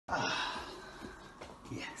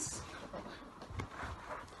Yes.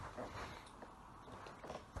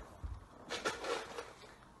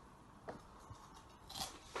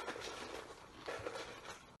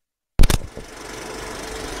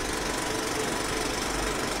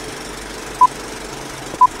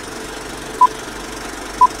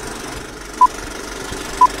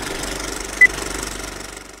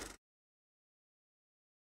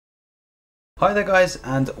 Hi there guys,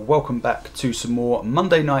 and welcome back to some more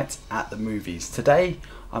Monday Night at the Movies. Today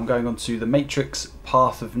I'm going on to The Matrix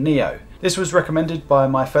Path of Neo. This was recommended by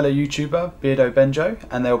my fellow YouTuber Beardo Benjo,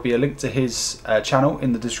 and there will be a link to his channel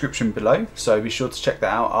in the description below, so be sure to check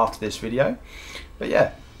that out after this video. But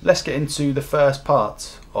yeah, let's get into the first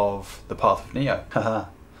part of The Path of Neo. Haha,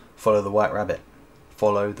 follow the white rabbit.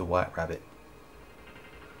 Follow the white rabbit.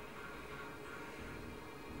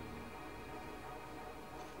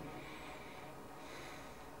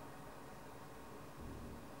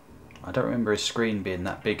 I don't remember his screen being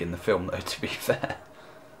that big in the film though, to be fair.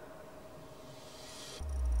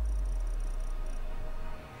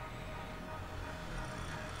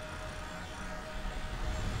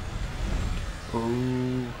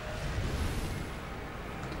 Ooh.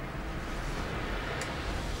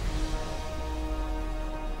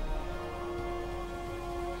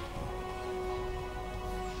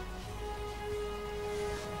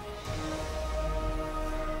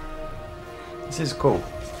 This is cool.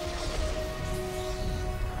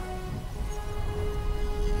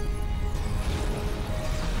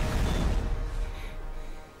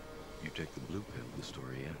 Take the blue pill, the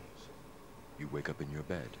story ends. You wake up in your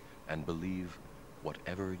bed and believe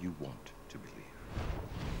whatever you want to believe.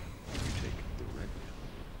 You take the red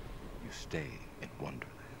pill. You stay in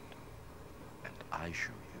Wonderland. And I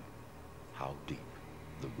show you how deep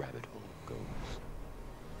the rabbit hole goes.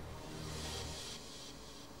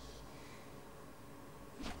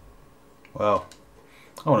 Well,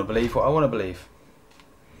 I want to believe what I want to believe.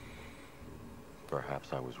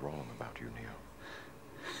 Perhaps I was wrong about you, Neo.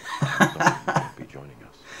 You won't be joining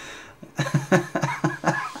us.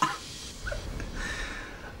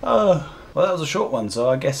 Oh, well, that was a short one, so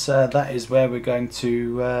I guess that is where we're going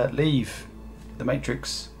to leave The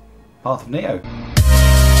Matrix Path of Neo.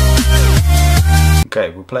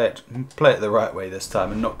 Okay, we'll play it the right way this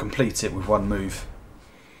time and not complete it with one move.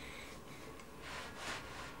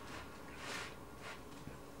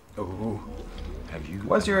 Ooh.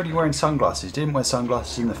 Why is he already wearing sunglasses? He didn't wear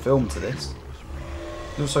sunglasses in the film to this.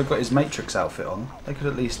 He's also got his Matrix outfit on. They could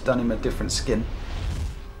at least done him a different skin.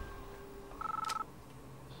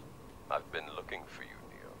 I've been looking for you,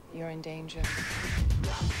 Neo. You're in danger.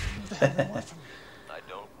 I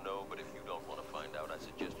don't know, but if you don't want to find out, I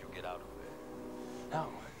suggest you get out of there. No.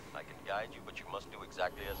 I can guide you, but you must do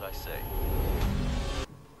exactly as I say.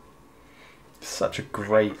 Such a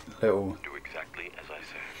great little Do exactly as I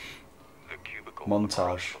say. The cubicle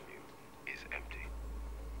montage. is empty.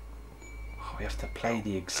 Oh, we have to play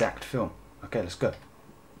the exact film. Okay, let's go.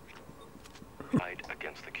 Hide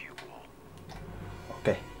against the cube wall.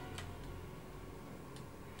 Okay.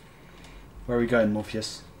 Where are we going,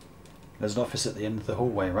 Morpheus? There's an office at the end of the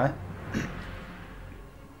hallway, right?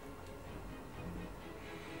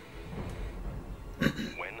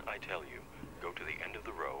 When I tell you, go to the end of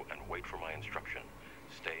the row and wait for my instruction.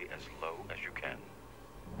 Stay as low as you can.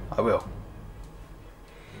 I will.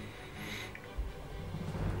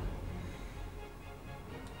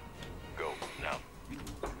 Go now.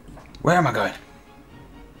 Where am I going?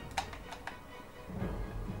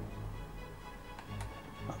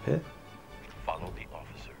 Up here? Follow the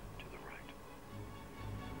officer to the right.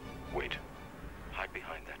 Wait. Hide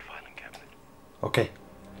behind that filing cabinet. Okay.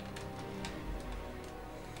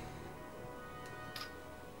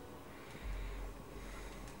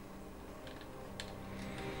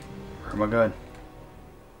 Where am I going?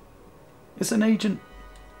 It's an agent.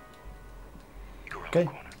 Go around Okay. the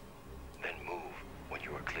corner. Then move when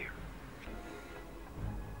you are clear.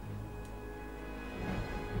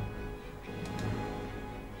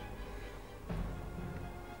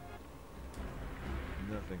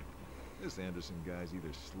 Nothing. This Anderson guy's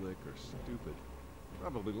either slick or stupid.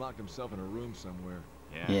 Probably locked himself in a room somewhere.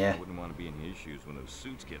 Yeah. I wouldn't want to be in his shoes when those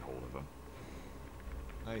suits get hold of him.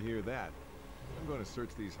 I hear that. I'm going to search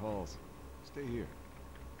these halls. Stay here.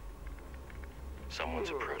 Someone's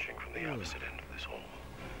approaching from the opposite end of this hall.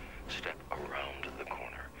 Step around the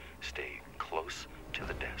corner. Stay close to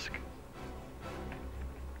the desk.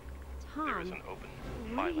 There is Tom, an open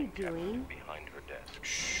what are you filing cabinet doing? behind her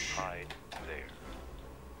desk. Hide there.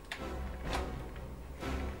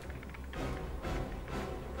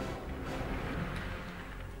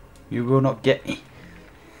 You will not get me.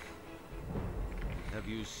 Have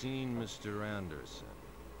you seen Mr. Anderson?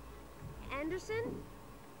 Anderson?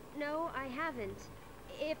 No, I haven't.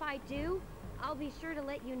 If I do, I'll be sure to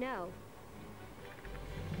let you know.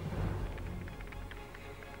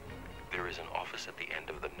 There is an office at the end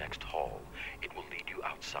of the next hall. It will lead you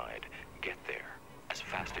outside. Get there as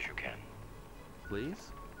fast as you can.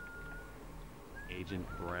 Please? Agent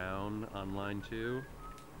Brown on line 2?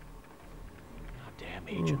 Oh, damn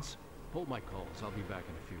agents. Hold my calls. I'll be back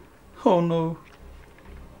in a few. Oh no.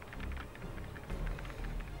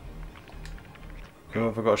 Who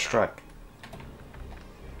have I got to strike?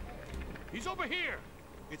 He's over here!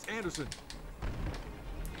 It's Anderson.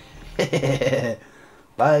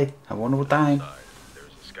 Bye. Have a wonderful time.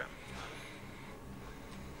 There's a scaffold.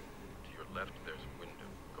 To your left, there's a window.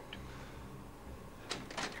 Go to it.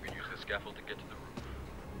 You can use the scaffold to get to the roof.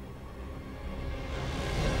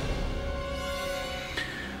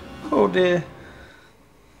 Oh dear.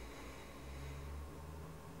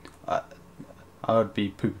 I would be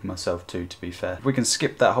pooping myself too, to be fair. If we can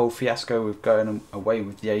skip that whole fiasco with going away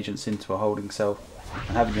with the agents into a holding cell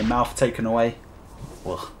and having your mouth taken away,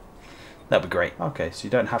 well, that'd be great. Okay, so you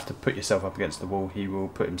don't have to put yourself up against the wall. He will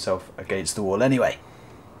put himself against the wall anyway.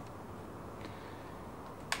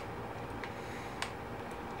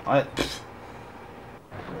 I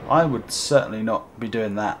would certainly not be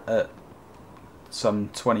doing that at some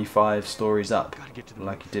 25 stories up,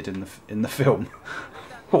 like he did in the film.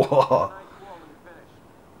 Whoa.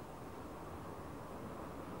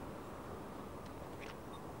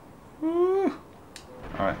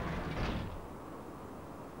 Alright.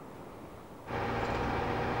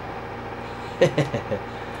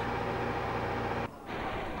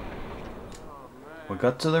 We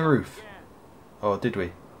got to the roof. Oh, did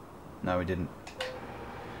we? No, we didn't.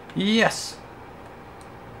 Yes!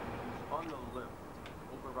 On the lift.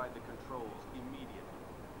 Override the controls immediately.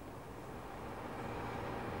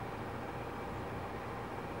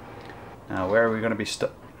 Now, where are we going to be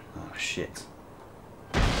stuck? Oh, shit.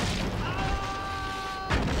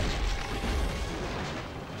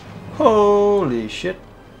 Holy shit.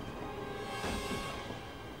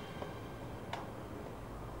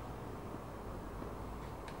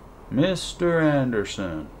 Mr.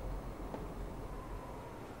 Anderson.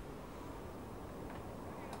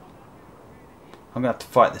 I'm going to have to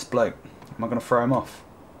fight this bloke. Am I going to throw him off?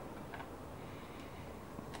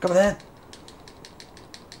 Come there.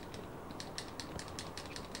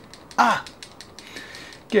 Ah!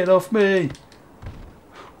 Get off me!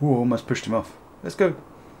 Ooh, almost pushed him off. Let's go.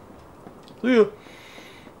 See ya.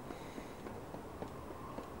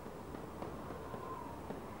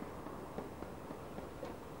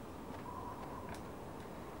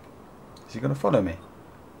 Is he going to follow me?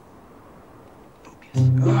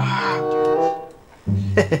 Ah.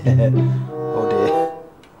 Oh dear.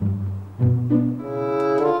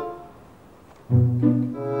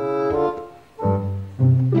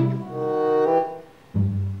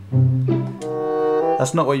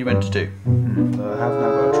 That's not what you meant to do. So I have now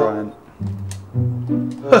got to try and...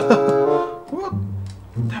 What?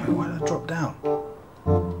 Damn it, why did I drop down?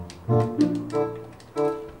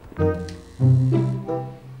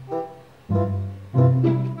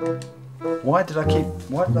 Why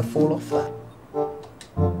did I fall off that?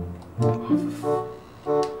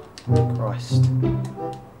 Oh, Christ.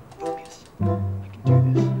 Morpheus, I can do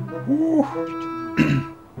this. Woo.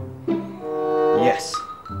 Yes.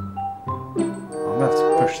 I'm going to have to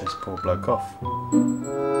push this poor bloke off.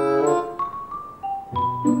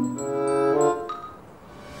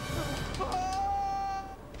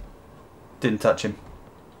 Didn't touch him.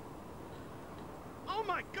 Oh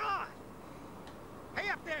my God! Hey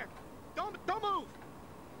up there! Don't move!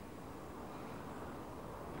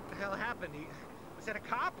 What the hell happened? Was that a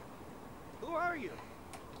cop? Who are you?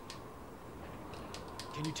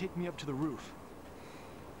 Can you take me up to the roof?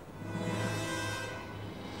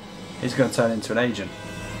 He's going to turn into an agent.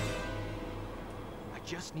 I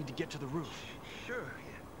just need to get to the roof. Sure.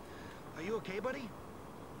 Yeah. Are you okay, buddy?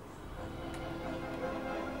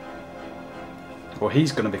 Well,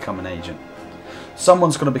 he's going to become an agent.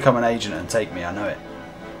 Someone's going to become an agent and take me, I know it.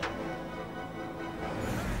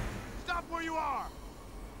 Stop where you are!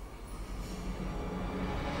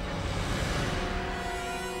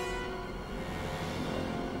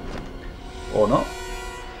 Or not.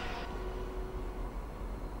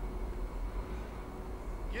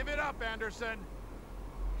 Give it up, Anderson!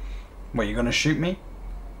 Wait, you're going to shoot me?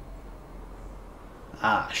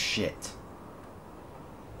 Ah, shit.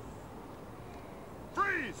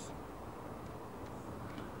 Freeze!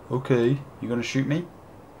 Okay, you going to shoot me?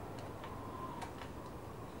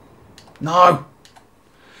 No!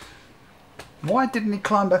 Why didn't he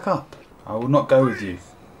climb back up? I will not go with you.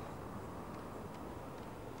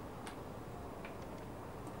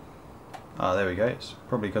 Ah, there we go. It's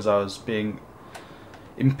probably because I was being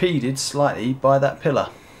impeded slightly by that pillar.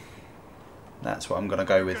 That's what I'm going to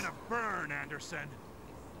go with. Gonna burn, Anderson.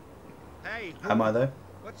 Hey, Am I though?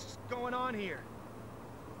 what's going on here?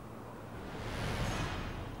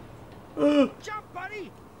 Uh, Jump,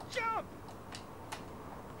 buddy! Jump!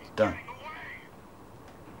 Done.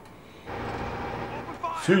 Open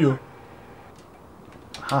fire! See you.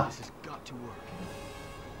 Aha. This has got to work.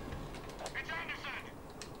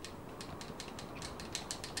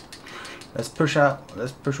 Let's push out.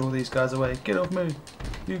 Let's push all these guys away. Get off me.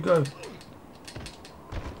 You go.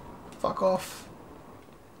 Fuck off.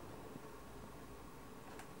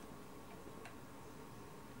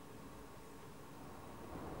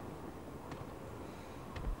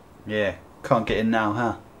 Yeah, can't get in now,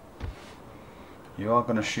 huh? You are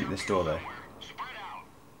going to shoot this door though.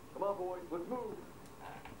 Come on, boys, let's move.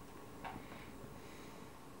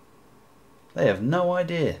 They have no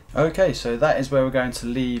idea. Okay, so that is where we're going to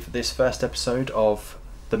leave this first episode of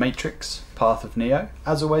The Matrix, Path of Neo.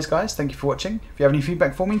 As always, guys, thank you for watching. If you have any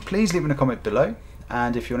feedback for me, please leave in a comment below.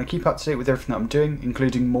 And if you want to keep up to date with everything that I'm doing,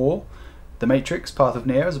 including more The Matrix, Path of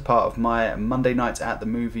Neo as a part of my Monday Nights at the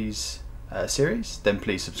Movies series, then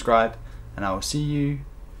please subscribe, and I will see you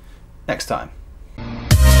next time.